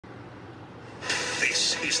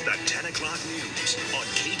This is the 10 o'clock news on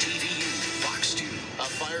KTVU Fox 2. A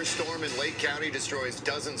firestorm in Lake County destroys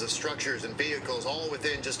dozens of structures and vehicles, all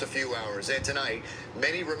within just a few hours. And tonight,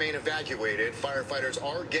 many remain evacuated. Firefighters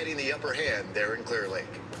are getting the upper hand there in Clear Lake.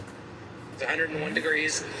 It's 101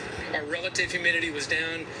 degrees. Our relative humidity was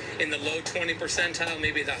down in the low 20 percentile,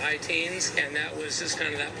 maybe the high teens, and that was just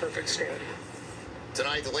kind of that perfect storm.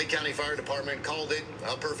 Tonight, the Lake County Fire Department called it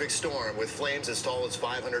a perfect storm with flames as tall as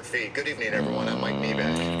 500 feet. Good evening, everyone. I'm Mike Meebeck.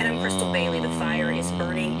 And I'm Crystal Bailey. The fire is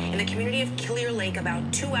burning in the community of Clear Lake,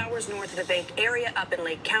 about 2 hours north of the Bank area up in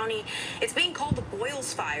Lake County. It's being called the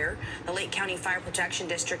Boyles Fire. The Lake County Fire Protection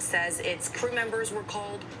District says its crew members were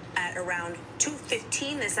called at around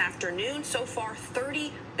 2:15 this afternoon. So far,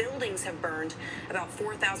 30 buildings have burned. About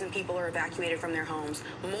 4,000 people are evacuated from their homes.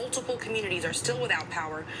 Multiple communities are still without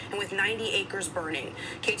power and with 90 acres burning.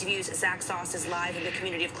 KTVU's Zach Sauce is live in the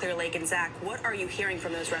community of Clear Lake. And Zach, what are you hearing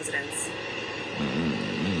from those residents?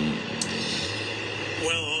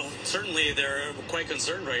 Well, certainly they're quite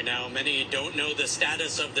concerned right now. Many don't know the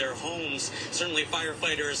status of their homes. Certainly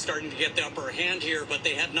firefighters starting to get the upper hand here, but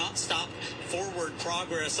they have not stopped forward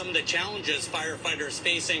progress. Some of the challenges firefighters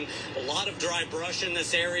facing, a lot of dry brush in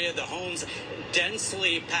this area, the homes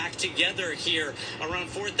densely packed together here. Around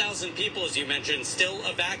 4,000 people, as you mentioned, still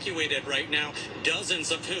evacuated right now, dozens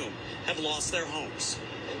of whom have lost their homes.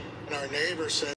 And our neighbor said